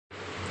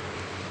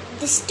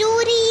The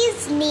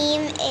story's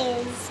name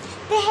is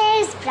The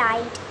Hare's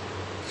Bride.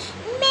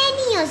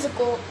 Many years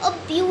ago, a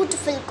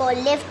beautiful girl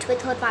lived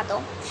with her mother.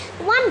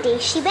 One day,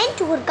 she went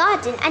to her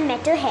garden and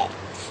met a hare.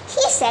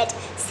 He said,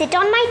 "Sit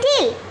on my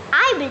tail.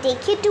 I will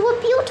take you to a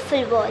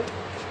beautiful world."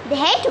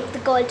 The hare took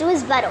the girl to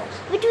his burrow,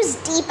 which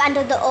was deep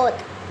under the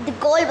earth. The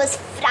girl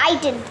was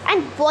frightened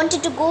and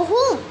wanted to go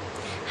home.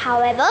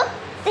 However,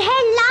 the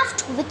hare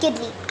laughed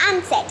wickedly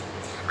and said,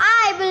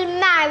 "I will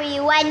marry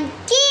you and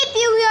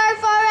keep you here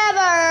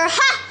forever.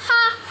 Ha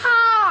ha ha!"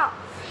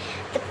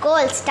 The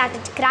girl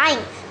started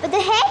crying, but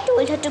the hare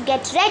told her to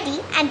get ready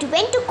and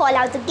went to call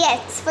out the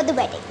guests for the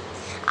wedding.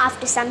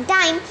 After some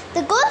time,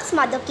 the girl's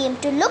mother came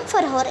to look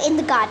for her in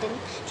the garden.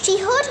 She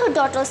heard her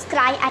daughter's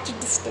cry at a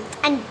distance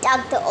and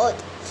dug the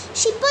earth.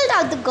 She pulled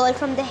out the girl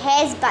from the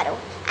hare's burrow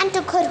and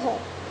took her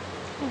home.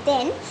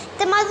 Then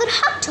the mother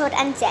hugged her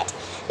and said,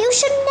 "You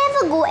should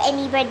never go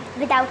anywhere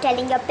without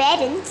telling your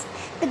parents."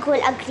 The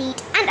girl agreed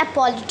and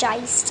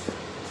apologized.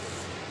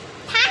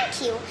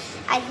 Thank you.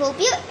 I hope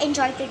you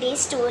enjoyed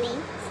today's story.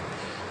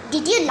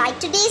 Did you like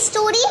today's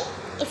story?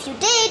 If you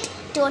did,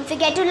 don't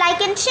forget to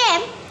like and share.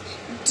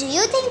 Do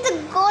you think the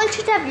girl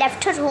should have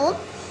left her home?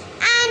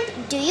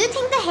 And do you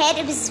think the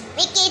hare is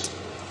wicked?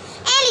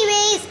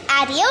 Anyways,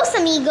 adios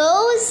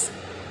amigos.